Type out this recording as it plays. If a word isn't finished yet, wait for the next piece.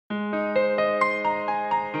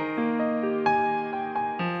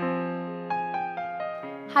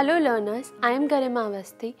Hello learners, I am Garima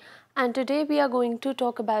Avasti and today we are going to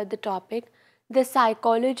talk about the topic, the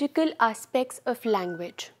psychological aspects of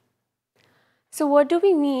language. So what do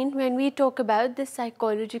we mean when we talk about the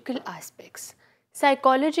psychological aspects?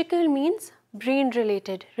 Psychological means brain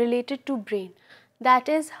related to brain. That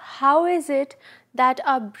is, how is it that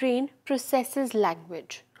our brain processes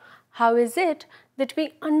language? How is it that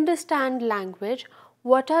we understand language?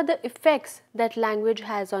 What are the effects that language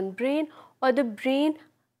has on brain or the brain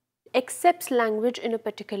accepts language in a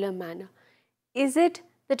particular manner? Is it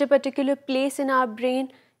that a particular place in our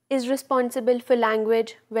brain is responsible for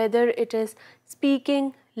language, whether it is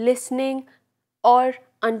speaking, listening or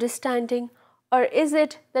understanding, or is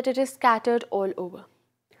it that it is scattered all over?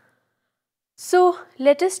 So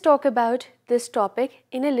let us talk about this topic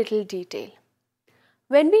in a little detail.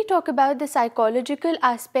 When we talk about the psychological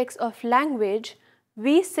aspects of language,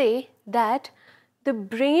 we say that the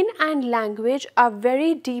brain and language are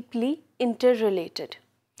very deeply interrelated.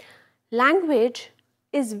 Language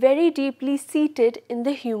is very deeply seated in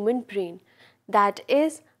the human brain. That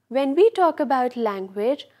is, when we talk about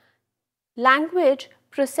language, language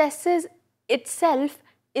processes itself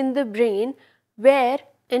in the brain, where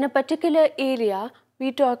in a particular area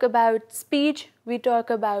we talk about speech, we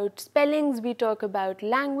talk about spellings, we talk about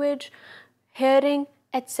language, hearing,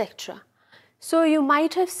 etc. So you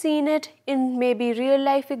might have seen it in maybe real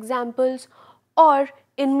life examples or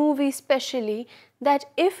in movies especially, that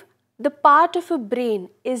if the part of a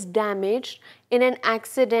brain is damaged in an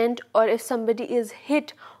accident or if somebody is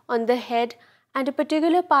hit on the head and a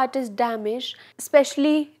particular part is damaged,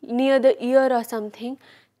 especially near the ear or something,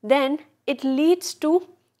 then it leads to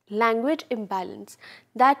language imbalance.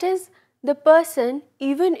 That is, the person,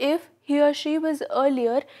 even if he or she was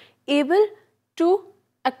earlier able to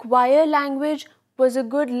acquire language, was a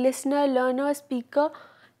good listener, learner, speaker,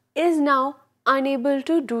 is now unable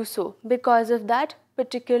to do so because of that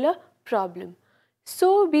particular problem.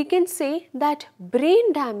 So we can say that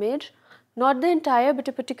brain damage, not the entire but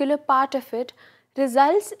a particular part of it,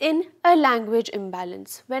 results in a language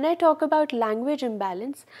imbalance. When I talk about language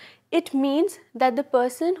imbalance, it means that the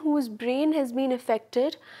person whose brain has been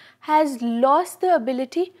affected has lost the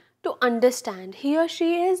ability to understand. He or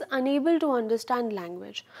she is unable to understand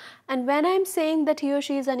language. And when I am saying that he or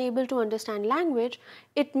she is unable to understand language,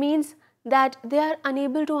 it means that they are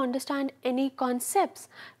unable to understand any concepts,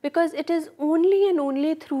 because it is only and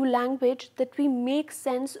only through language that we make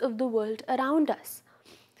sense of the world around us.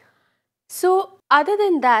 So other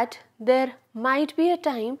than that, there might be a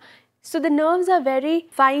time, so the nerves are very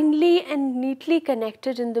finely and neatly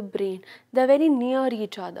connected in the brain. They are very near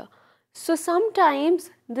each other. So sometimes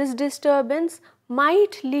this disturbance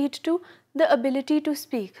might lead to the ability to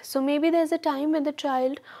speak. So maybe there's a time when the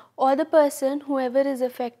child or the person, whoever is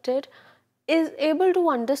affected, is able to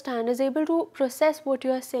understand, is able to process what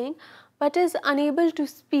you are saying, but is unable to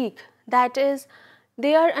speak. That is,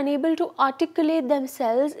 they are unable to articulate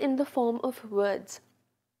themselves in the form of words.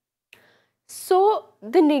 So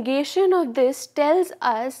the negation of this tells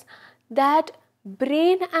us that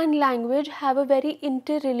brain and language have a very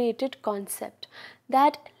interrelated concept,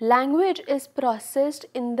 that language is processed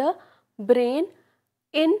in the brain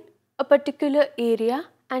in a particular area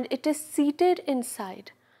and it is seated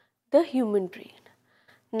inside the human brain.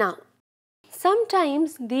 Now,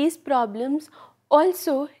 sometimes these problems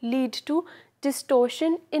also lead to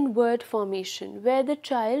distortion in word formation, where the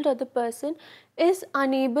child or the person is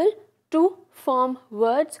unable to form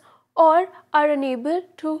words or are unable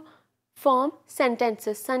to form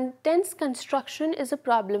sentences. Sentence construction is a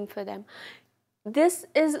problem for them. This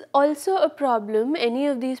is also a problem. Any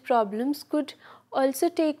of these problems could also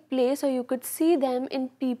take place, or you could see them in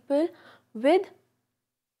people with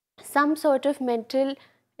some sort of mental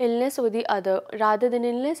illness or the other. Rather than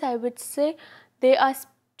illness, I would say they are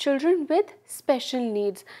children with special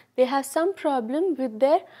needs. They have some problem with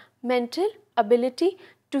their mental ability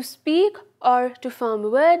to speak or to form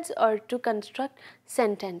words or to construct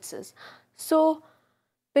sentences. So,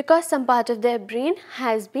 because some part of their brain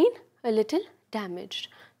has been a little damaged.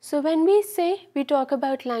 So when we say, we talk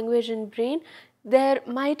about language and brain, there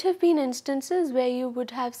might have been instances where you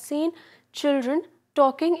would have seen children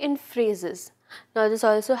talking in phrases. Now this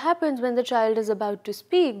also happens when the child is about to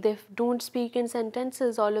speak. They don't speak in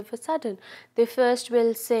sentences all of a sudden. They first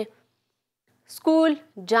will say, school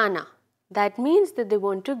jana. That means that they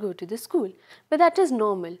want to go to the school, but that is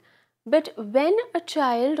normal. But when a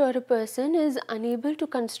child or a person is unable to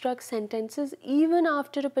construct sentences even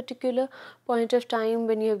after a particular point of time,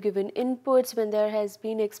 when you have given inputs, when there has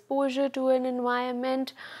been exposure to an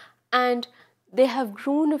environment and they have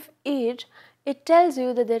grown of age, it tells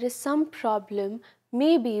you that there is some problem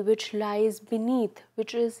maybe which lies beneath,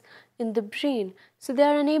 which is in the brain. So they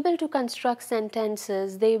are unable to construct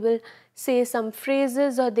sentences. They will say some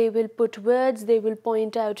phrases, or they will put words, they will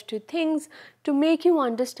point out to things to make you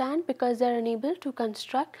understand, because they are unable to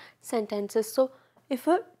construct sentences. So if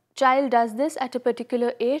a child does this at a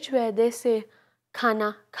particular age where they say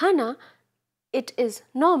khana, khana, it is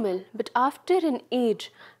normal. But after an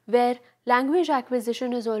age where language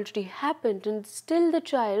acquisition has already happened and still the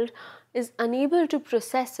child is unable to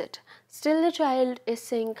process it, still the child is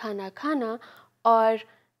saying khana khana or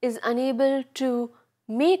is unable to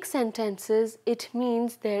make sentences, it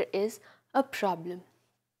means there is a problem.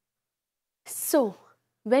 So,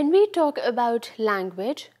 when we talk about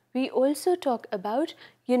language, we also talk about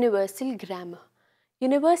universal grammar.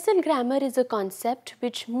 Universal grammar is a concept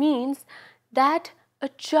which means that a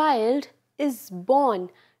child is born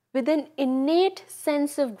with an innate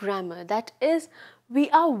sense of grammar. That is, we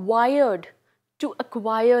are wired to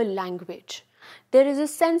acquire language. There is a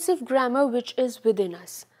sense of grammar which is within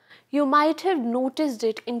us. You might have noticed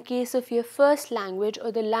it in case of your first language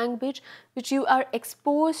or the language which you are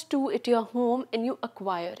exposed to at your home and you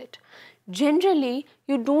acquire it. Generally,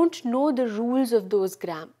 you don't know the rules of those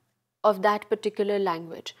of that particular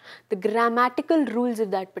language. The grammatical rules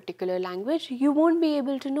of that particular language, you won't be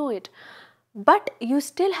able to know it. But you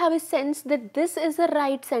still have a sense that this is a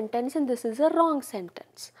right sentence and this is a wrong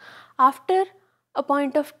sentence. After a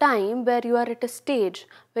point of time where you are at a stage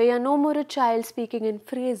where you are no more a child speaking in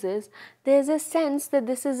phrases, there is a sense that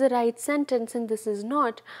this is a right sentence and this is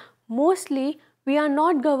not. Mostly, we are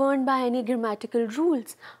not governed by any grammatical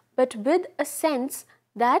rules, but with a sense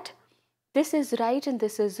that this is right and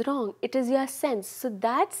this is wrong. It is your sense. So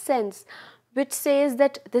that sense which says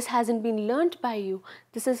that this hasn't been learnt by you,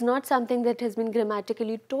 this is not something that has been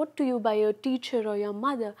grammatically taught to you by your teacher or your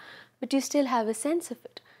mother, but you still have a sense of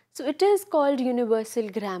it. So it is called universal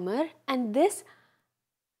grammar, and this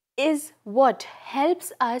is what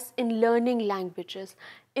helps us in learning languages.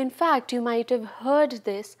 In fact, you might have heard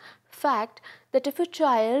this fact that if a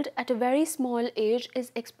child at a very small age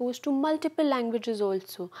is exposed to multiple languages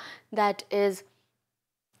also, that is,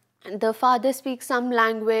 the father speaks some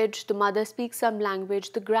language, the mother speaks some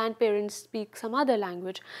language, the grandparents speak some other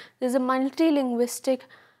language, there's a multilinguistic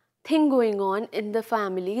thing going on in the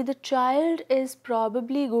family, the child is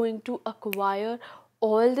probably going to acquire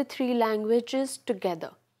all the three languages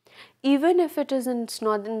together, even if it is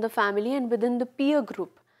not in the family and within the peer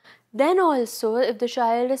group. Then also, if the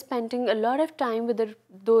child is spending a lot of time with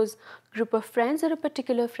those group of friends or a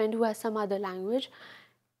particular friend who has some other language,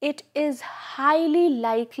 it is highly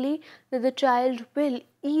likely that the child will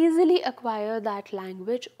easily acquire that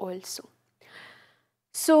language also.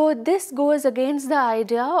 So this goes against the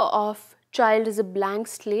idea of child is a blank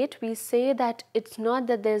slate. We say that it's not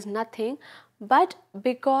that there's nothing, but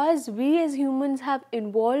because we as humans have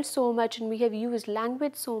evolved so much and we have used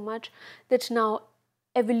language so much that now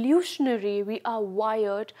evolutionary we are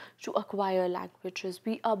wired to acquire languages.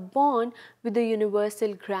 We are born with a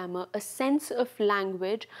universal grammar, a sense of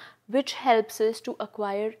language which helps us to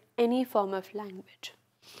acquire any form of language.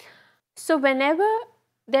 So whenever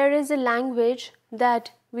there is a language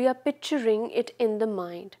that we are picturing it in the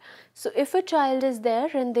mind. So if a child is there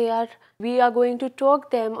and we are going to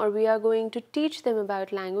talk them or we are going to teach them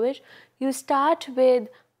about language, you start with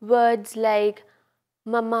words like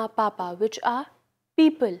mama, papa, which are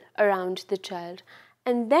people around the child.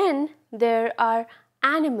 And then there are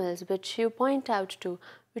animals which you point out to,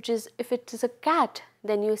 which is if it is a cat,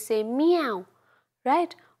 then you say meow,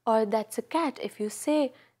 right? Or that's a cat. If you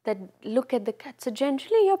say that look at the cat. So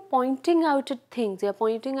generally you're pointing out at things, you're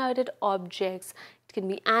pointing out at objects. It can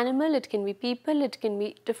be animal, it can be people, it can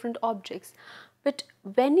be different objects. But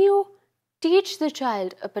when you teach the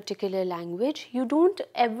child a particular language, you don't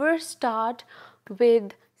ever start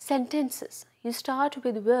with sentences. You start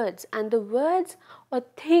with words, and the words or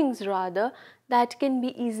things rather that can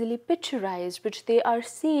be easily picturized, which they are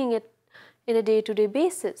seeing it in a day-to-day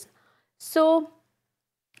basis. So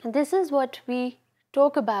this is what we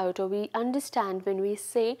talk about or we understand when we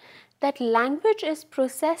say that language is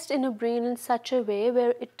processed in a brain in such a way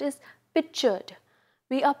where it is pictured.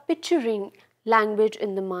 We are picturing language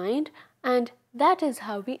in the mind, and that is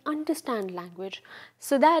how we understand language.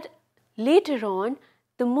 So that later on,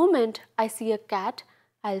 the moment I see a cat,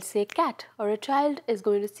 I'll say cat, or a child is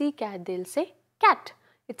going to see cat, they'll say cat,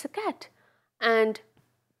 it's a cat. And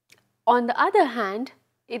on the other hand,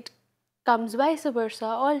 it comes vice versa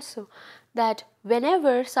also, that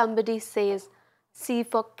whenever somebody says C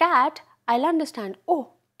for cat, I'll understand,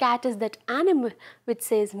 oh, cat is that animal which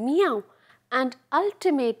says meow. And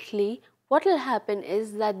ultimately, what will happen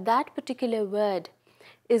is that that particular word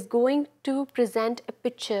is going to present a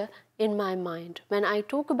picture in my mind. When I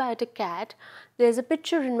talk about a cat, there's a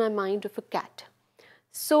picture in my mind of a cat.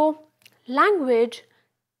 So language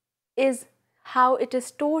is how it is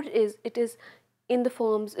stored, it is in the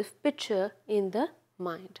forms of picture in the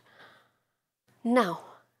mind. Now,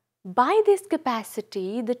 by this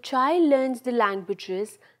capacity, the child learns the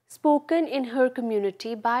languages spoken in her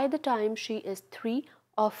community by the time she is 3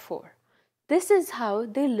 or 4. This is how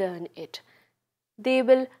they learn it. They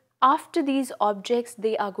will, after these objects,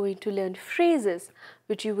 they are going to learn phrases,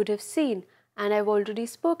 which you would have seen, and I've already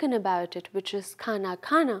spoken about it, which is khana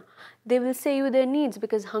khana. They will say you their needs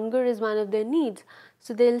because hunger is one of their needs.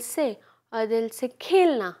 So they'll say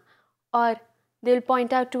khelna, or they'll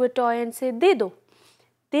point out to a toy and say de do.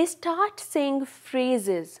 They start saying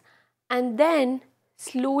phrases, and then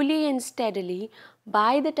slowly and steadily,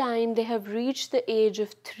 by the time they have reached the age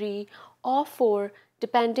of 3 or 4,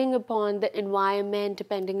 depending upon the environment,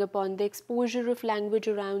 depending upon the exposure of language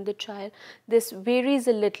around the child, this varies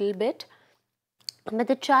a little bit, but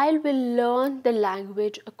the child will learn the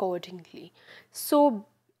language accordingly. So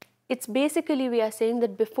it's basically, we are saying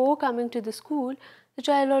that before coming to the school, the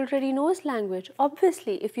child already knows language.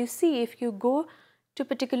 Obviously, if you go to a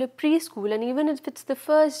particular preschool, and even if it's the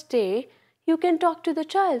first day, you can talk to the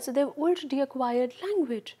child. So they've already acquired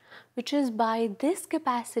language, which is by this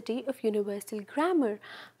capacity of universal grammar,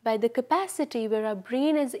 by the capacity where our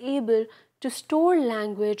brain is able to store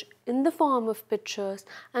language in the form of pictures,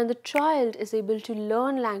 and the child is able to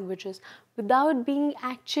learn languages without being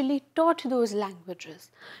actually taught those languages.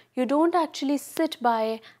 You don't actually sit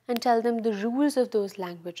by and tell them the rules of those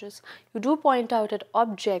languages. You do point out at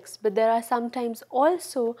objects, but there are sometimes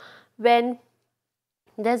also when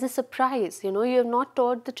there's a surprise, you have not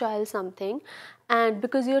taught the child something, and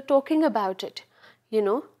because you're talking about it,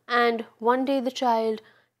 and one day the child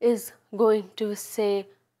is going to say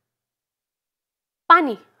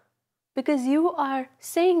pani. Because you are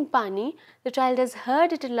saying pani, the child has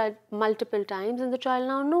heard it multiple times, and the child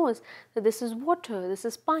now knows that this is water, this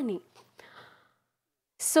is pani.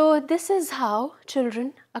 So this is how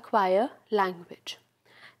children acquire language.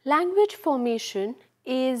 Language formation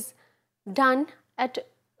is done at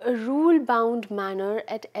a rule-bound manner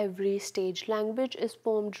at every stage. Language is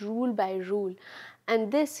formed rule by rule,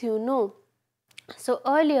 and this So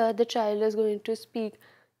earlier the child is going to speak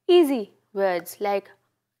easy words like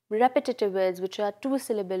repetitive words, which are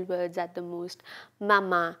 2-syllable words at the most.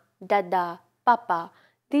 Mama, dada, papa.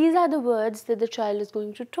 These are the words that the child is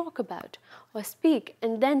going to talk about or speak,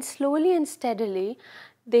 and then slowly and steadily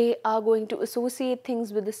they are going to associate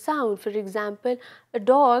things with the sound. For example, a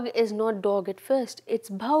dog is not dog at first, it's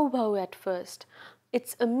bhau bhau at first.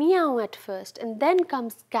 It's a meow at first, and then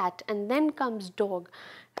comes cat, and then comes dog,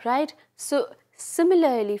 right? So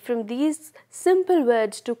similarly, from these simple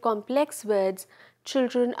words to complex words,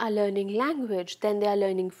 children are learning language, then they are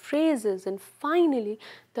learning phrases, and finally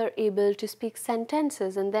they're able to speak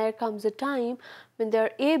sentences, and there comes a time when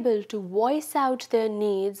they're able to voice out their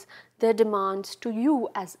needs, their demands to you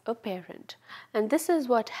as a parent. And this is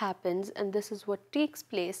what happens, and this is what takes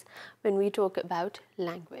place when we talk about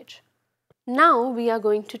language. Now we are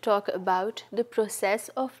going to talk about the process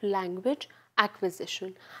of language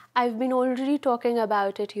acquisition. I've been already talking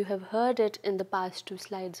about it, you have heard it in the past 2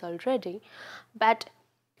 slides already, but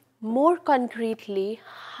more concretely,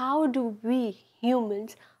 how do we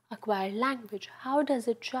humans acquire language? How does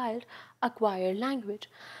a child acquire language?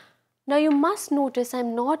 Now you must notice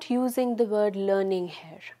I'm not using the word learning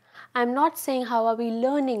here. I'm not saying how are we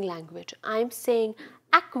learning language. I'm saying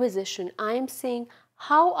acquisition. I'm saying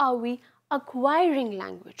how are we acquiring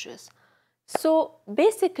languages. So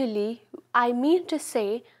basically, I mean to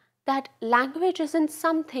say that language isn't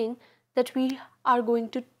something that we are going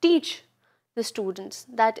to teach the students,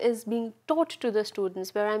 that is being taught to the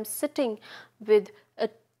students, where I'm sitting with a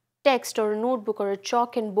text or a notebook or a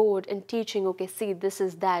chalk and board and teaching, okay, see, this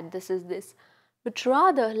is that, this is this. But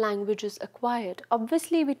rather, language is acquired.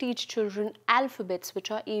 Obviously, we teach children alphabets,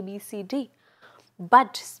 which are A, B, C, D.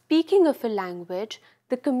 But speaking of a language,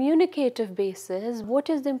 the communicative basis, what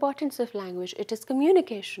is the importance of language? It is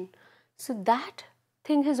communication. So that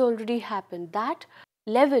thing has already happened. That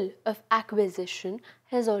level of acquisition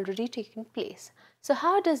has already taken place. So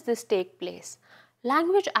how does this take place?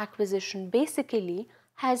 Language acquisition basically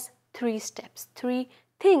has 3 steps, 3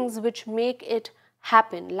 things which make it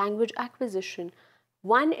happen, language acquisition.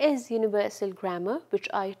 One is universal grammar, which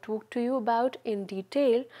I talked to you about in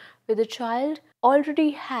detail, where the child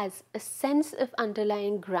already has a sense of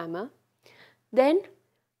underlying grammar. Then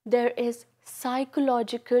there is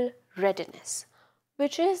psychological readiness,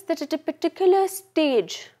 which is that at a particular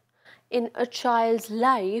stage in a child's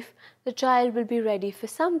life, the child will be ready for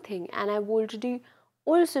something. And I've already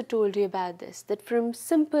also told you about this, that from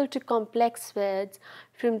simple to complex words,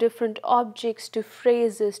 from different objects to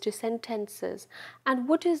phrases to sentences, and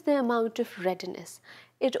what is the amount of readiness?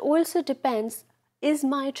 It also depends, is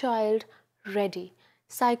my child ready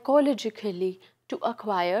psychologically to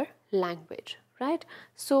acquire language, right?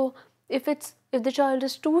 So if the child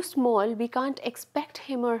is too small, we can't expect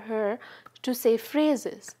him or her to say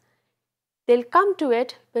phrases. They'll come to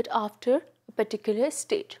it, but after a particular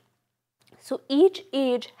stage. So each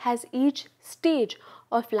age has each stage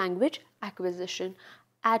of language acquisition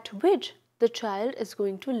at which the child is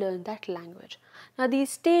going to learn that language. Now these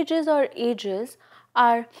stages or ages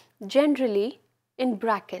are generally in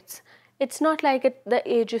brackets. It's not like at the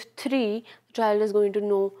age of 3, the child is going to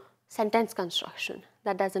know sentence construction.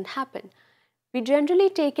 That doesn't happen. We generally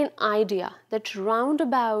take an idea that round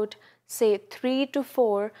about, say, 3 to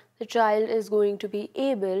 4, the child is going to be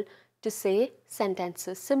able to say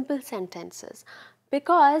sentences, simple sentences,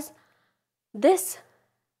 because this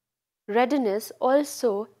readiness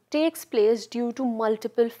also takes place due to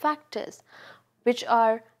multiple factors, which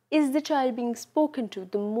are, is the child being spoken to?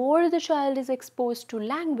 The more the child is exposed to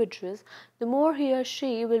languages, the more he or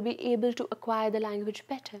she will be able to acquire the language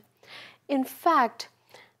better. In fact,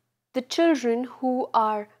 the children who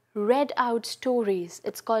are read out stories,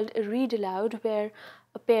 it's called a read aloud, where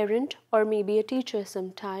a parent or maybe a teacher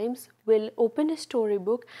sometimes will open a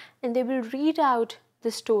storybook and they will read out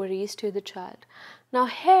the stories to the child. Now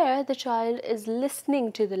here the child is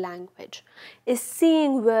listening to the language, is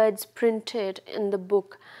seeing words printed in the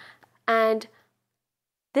book, and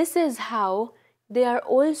this is how they are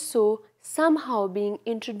also somehow being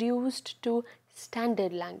introduced to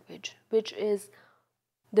standard language, which is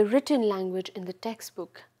the written language in the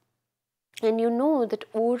textbook. And you know that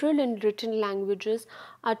oral and written languages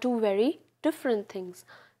are two very different things.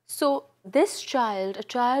 So this child, a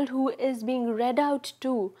child who is being read out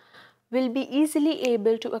to, will be easily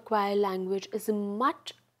able to acquire language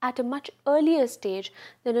at a much earlier stage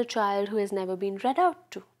than a child who has never been read out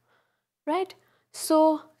to, right?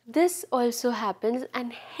 So this also happens,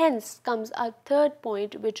 and hence comes our third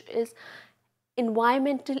point, which is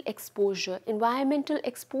environmental exposure. Environmental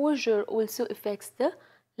exposure also affects the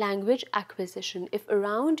language acquisition. If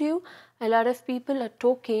around you a lot of people are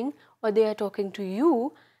talking or they are talking to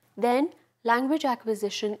you, then language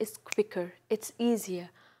acquisition is quicker, it's easier.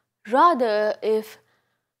 Rather, if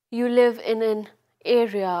you live in an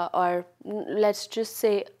area, or let's just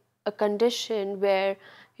say a condition where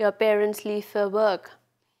your parents leave for work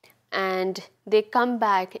and they come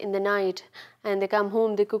back in the night and they come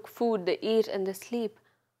home, they cook food, they eat and they sleep.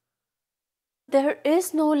 There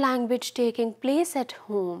is no language taking place at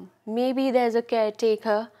home. Maybe there's a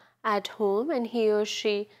caretaker at home and he or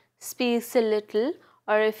she speaks a little,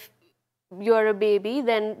 or if you're a baby,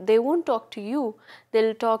 then they won't talk to you.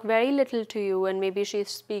 They'll talk very little to you, and maybe she's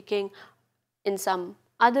speaking in some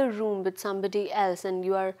other room with somebody else and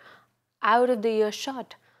you are out of the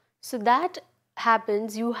earshot. So that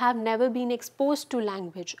happens, you have never been exposed to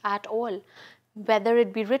language at all, whether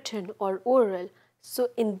it be written or oral. So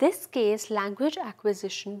in this case, language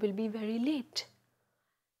acquisition will be very late.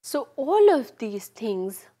 So all of these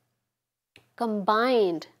things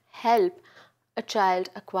combined help a child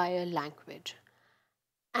acquire language.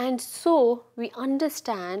 And so we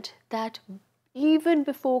understand that even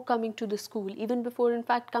before coming to the school, even before in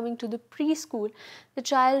fact coming to the preschool, the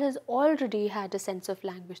child has already had a sense of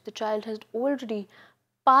language. The child has already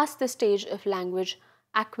passed the stage of language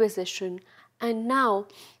acquisition, and now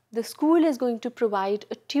the school is going to provide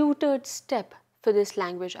a tutored step for this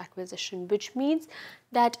language acquisition, which means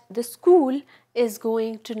that the school is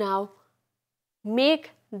going to now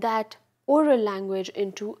make that oral language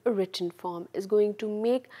into a written form, is going to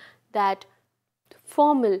make that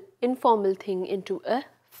informal thing into a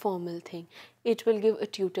formal thing. It will give a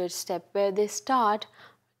tutored step where they start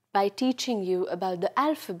by teaching you about the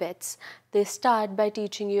alphabets. They start by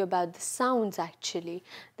teaching you about the sounds actually.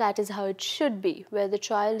 That is how it should be, where the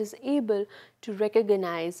child is able to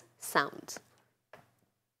recognize sounds.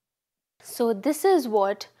 So this is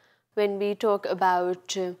what, when we talk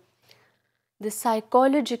about the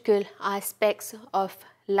psychological aspects of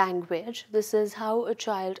language, this is how a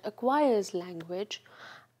child acquires language,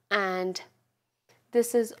 and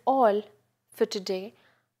this is all for today.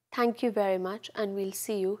 Thank you very much, and we'll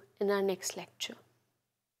see you in our next lecture.